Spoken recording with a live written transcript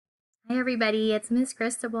Hi everybody, it's Miss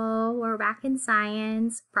Cristobal. We're back in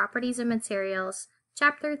Science, Properties of Materials,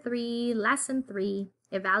 Chapter 3, Lesson 3,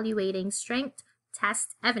 Evaluating Strength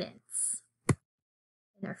Test Evidence.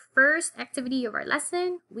 In our first activity of our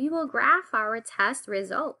lesson, we will graph our test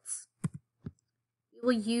results. We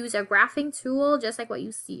will use a graphing tool just like what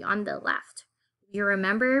you see on the left. If you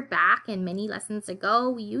remember back in many lessons ago,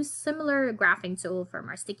 we used similar graphing tool from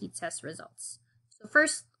our sticky test results. So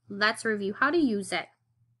first, let's review how to use it.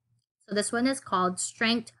 So this one is called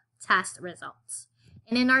Strength Test Results.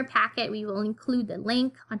 And in our packet, we will include the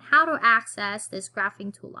link on how to access this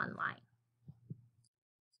graphing tool online.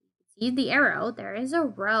 See the arrow, there is a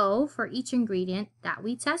row for each ingredient that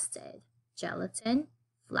we tested: gelatin,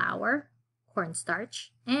 flour,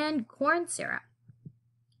 cornstarch, and corn syrup.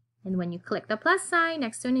 And when you click the plus sign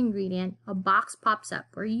next to an ingredient, a box pops up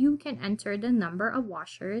where you can enter the number of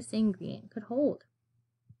washers the ingredient could hold.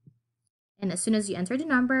 And as soon as you enter the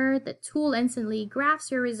number, the tool instantly graphs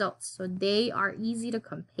your results, so they are easy to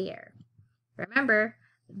compare. Remember,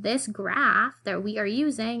 this graph that we are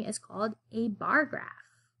using is called a bar graph.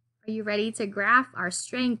 Are you ready to graph our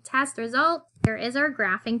strength test result? Here is our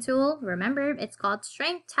graphing tool. Remember, it's called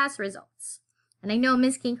Strength Test Results. And I know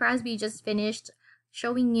Miss King Crosby just finished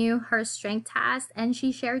showing you her strength test, and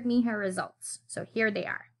she shared me her results. So here they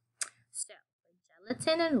are. So for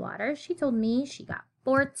gelatin and water, she told me she got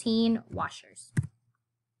 14 washers.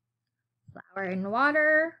 Flour and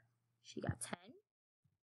water, she got 10.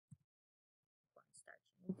 Cornstarch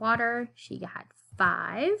and water, she had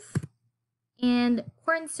 5. And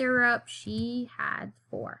corn syrup, she had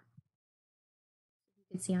 4. You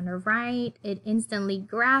can see on the right, it instantly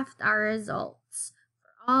graphed our results for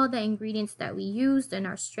all the ingredients that we used in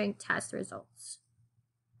our strength test results.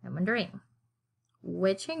 I'm wondering,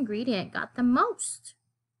 which ingredient got the most?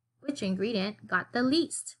 Which ingredient got the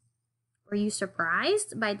least? Were you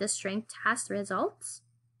surprised by the strength test results?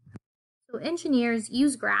 So engineers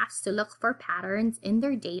use graphs to look for patterns in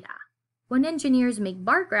their data. When engineers make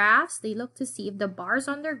bar graphs, they look to see if the bars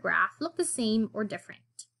on their graph look the same or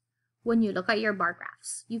different. When you look at your bar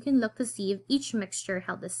graphs, you can look to see if each mixture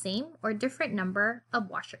held the same or different number of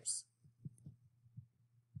washers.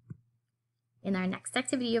 In our next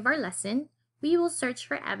activity of our lesson, we will search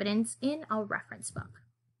for evidence in our reference book.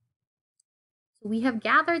 We have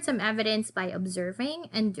gathered some evidence by observing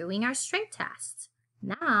and doing our strength tests.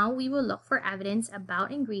 Now we will look for evidence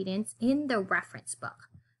about ingredients in the reference book.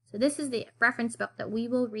 So this is the reference book that we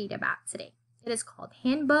will read about today. It is called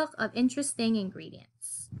Handbook of Interesting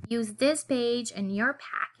Ingredients. Use this page in your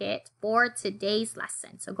packet for today's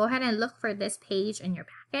lesson. So go ahead and look for this page in your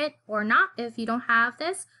packet, or not. If you don't have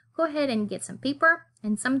this, go ahead and get some paper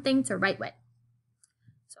and something to write with.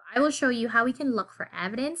 So I will show you how we can look for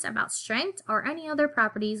evidence about strength or any other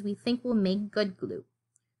properties we think will make good glue.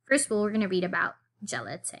 First, we're going to read about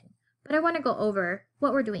gelatin, but I want to go over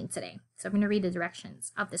what we're doing today. So I'm going to read the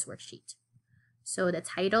directions of this worksheet. So the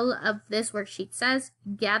title of this worksheet says,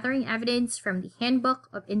 Gathering Evidence from the Handbook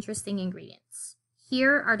of Interesting Ingredients.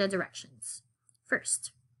 Here are the directions.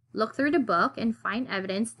 First, look through the book and find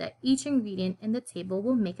evidence that each ingredient in the table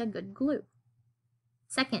will make a good glue.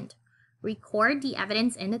 Second, record the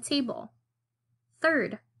evidence in the table.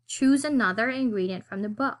 Third, choose another ingredient from the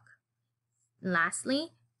book. Lastly,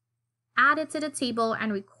 add it to the table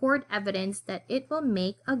and record evidence that it will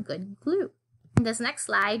make a good glue. In this next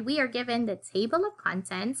slide, we are given the table of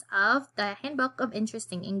contents of the Handbook of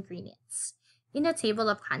Interesting Ingredients. In the table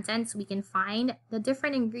of contents, we can find the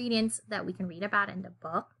different ingredients that we can read about in the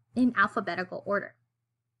book in alphabetical order.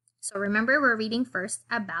 So remember, we're reading first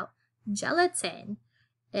about gelatin.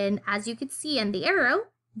 And as you can see in the arrow,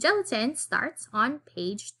 gelatin starts on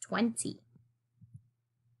page 20.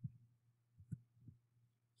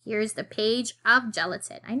 Here's the page of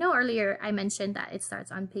gelatin. I know earlier I mentioned that it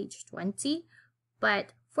starts on page 20,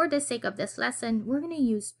 but for the sake of this lesson, we're going to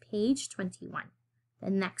use page 21, the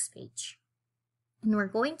next page. And we're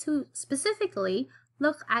going to specifically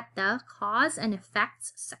look at the cause and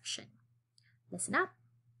effects section. Listen up.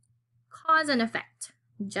 Cause and effect.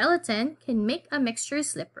 Gelatin can make a mixture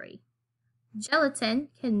slippery. Gelatin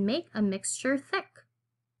can make a mixture thick.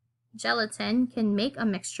 Gelatin can make a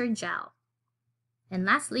mixture gel. And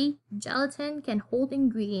lastly, gelatin can hold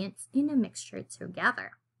ingredients in a mixture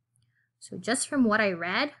together. So just from what I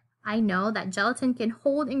read, I know that gelatin can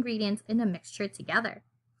hold ingredients in a mixture together.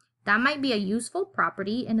 That might be a useful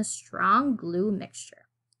property in a strong glue mixture.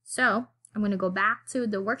 So I'm going to go back to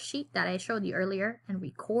the worksheet that I showed you earlier and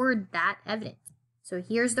record that evidence. So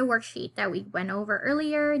here's the worksheet that we went over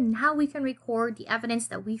earlier. Now we can record the evidence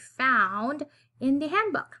that we found in the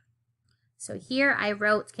handbook. So here I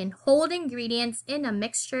wrote, can hold ingredients in a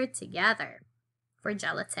mixture together for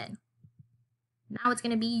gelatin. Now it's going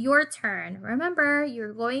to be your turn. Remember,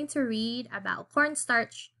 you're going to read about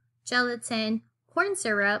cornstarch, gelatin, corn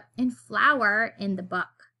syrup, and flour in the book.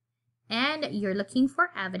 And you're looking for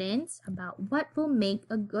evidence about what will make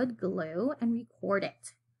a good glue and record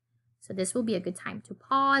it. So this will be a good time to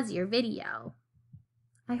pause your video.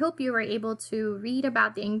 I hope you were able to read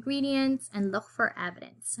about the ingredients and look for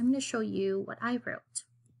evidence. I'm going to show you what I wrote.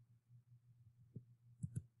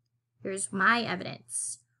 Here's my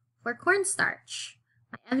evidence. For cornstarch,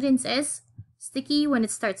 my evidence is sticky when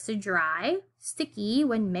it starts to dry, sticky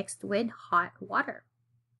when mixed with hot water.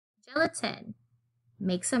 Gelatin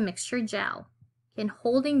makes a mixture gel, can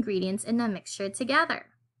hold ingredients in a mixture together.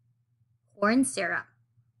 Corn syrup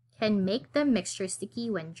can make the mixture sticky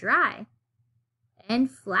when dry.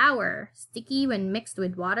 And flour, sticky when mixed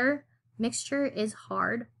with water, mixture is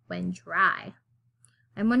hard when dry.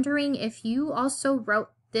 I'm wondering if you also wrote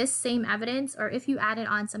this same evidence or if you added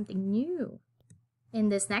on something new. In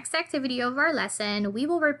this next activity of our lesson, we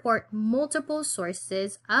will report multiple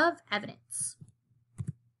sources of evidence.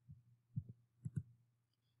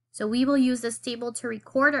 So we will use this table to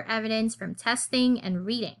record our evidence from testing and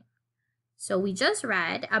reading. So we just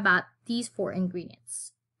read about these 4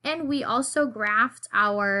 ingredients. And we also graphed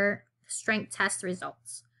our strength test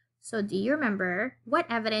results. So do you remember what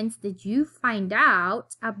evidence did you find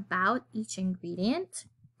out about each ingredient?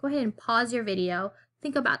 Go ahead and pause your video,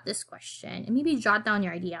 think about this question, and maybe jot down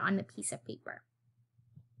your idea on a piece of paper.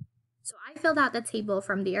 So I filled out the table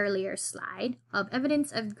from the earlier slide of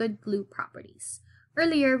evidence of good glue properties.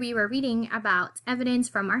 Earlier, we were reading about evidence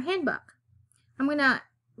from our handbook. I'm going to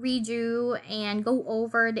read you and go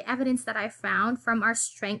over the evidence that I found from our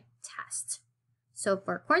strength test. So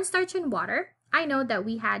for cornstarch and water, I know that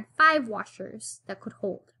we had 5 washers that could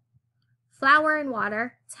hold. Flour and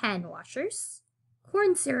water, 10 washers.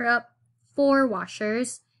 Corn syrup, 4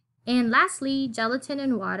 washers. And lastly, gelatin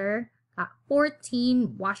and water got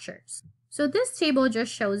 14 washers. So this table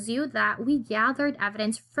just shows you that we gathered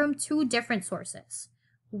evidence from 2 different sources.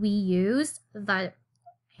 We used the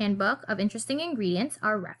Handbook of Interesting Ingredients,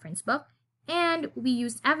 our reference book, and we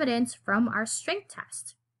used evidence from our strength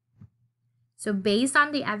test. So based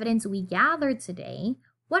on the evidence we gathered today,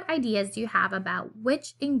 what ideas do you have about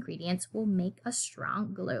which ingredients will make a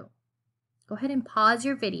strong glue? Go ahead and pause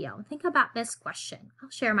your video and think about this question. I'll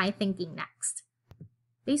share my thinking next.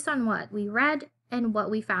 Based on what we read and what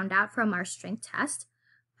we found out from our strength test,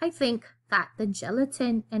 I think that the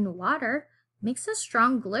gelatin and water makes a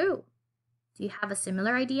strong glue. Do you have a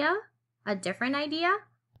similar idea? A different idea?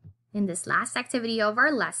 In this last activity of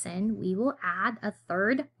our lesson, we will add a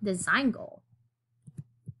 3rd design goal.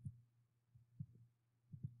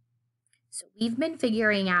 So we've been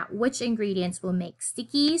figuring out which ingredients will make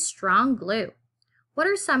sticky, strong glue. What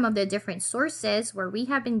are some of the different sources where we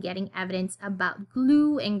have been getting evidence about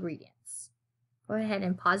glue ingredients? Go ahead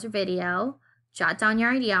and pause your video, jot down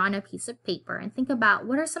your idea on a piece of paper, and think about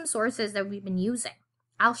what are some sources that we've been using.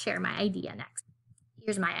 I'll share my idea next.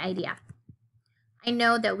 Here's my idea. I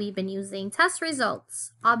know that we've been using test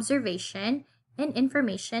results, observation, and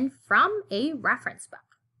information from a reference book.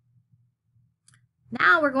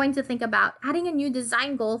 Now we're going to think about adding a new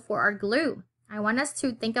design goal for our glue. I want us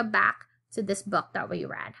to think back to this book that we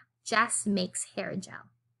read, Jess Makes Hair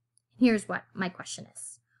Gel. Here's what my question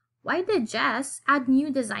is. Why did Jess add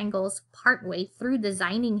new design goals partway through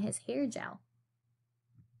designing his hair gel?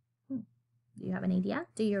 Do you have an idea?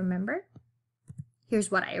 Do you remember?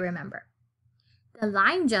 Here's what I remember. The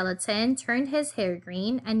lime gelatin turned his hair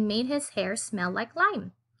green and made his hair smell like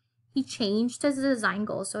lime. He changed his design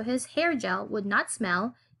goal so his hair gel would not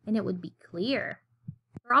smell and it would be clear.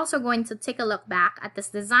 We're also going to take a look back at this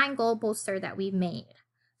design goal poster that we made.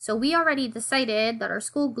 So we already decided that our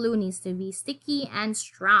school glue needs to be sticky and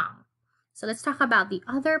strong. So let's talk about the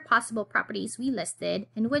other possible properties we listed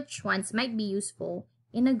and which ones might be useful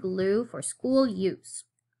in a glue for school use.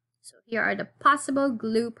 So here are the possible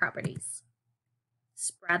glue properties.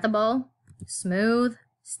 Spreadable, smooth,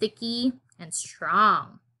 sticky, and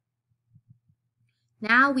strong.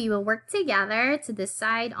 Now we will work together to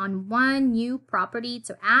decide on one new property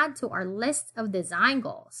to add to our list of design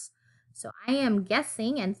goals. So I am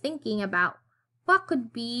guessing and thinking about what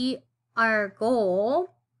could be our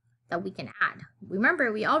goal that we can add.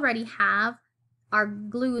 Remember, we already have our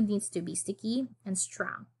glue needs to be sticky and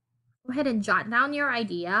strong. Go ahead and jot down your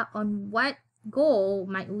idea on what goal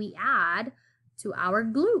might we add to our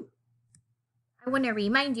glue. I want to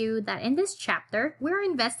remind you that in this chapter, we're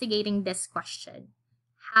investigating this question.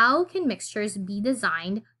 How can mixtures be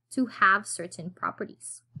designed to have certain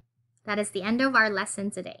properties? That is the end of our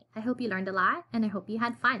lesson today. I hope you learned a lot and I hope you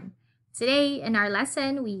had fun. Today in our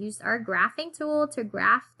lesson, we used our graphing tool to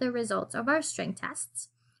graph the results of our strength tests.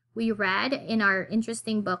 We read in our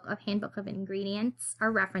interesting book of Handbook of Ingredients,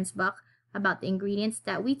 our reference book, about the ingredients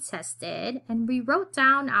that we tested, and we wrote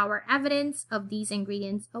down our evidence of these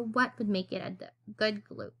ingredients of what would make it a good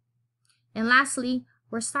glue. And lastly,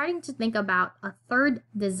 we're starting to think about a third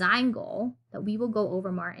design goal that we will go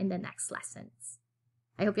over more in the next lessons.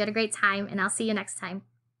 I hope you had a great time, and I'll see you next time.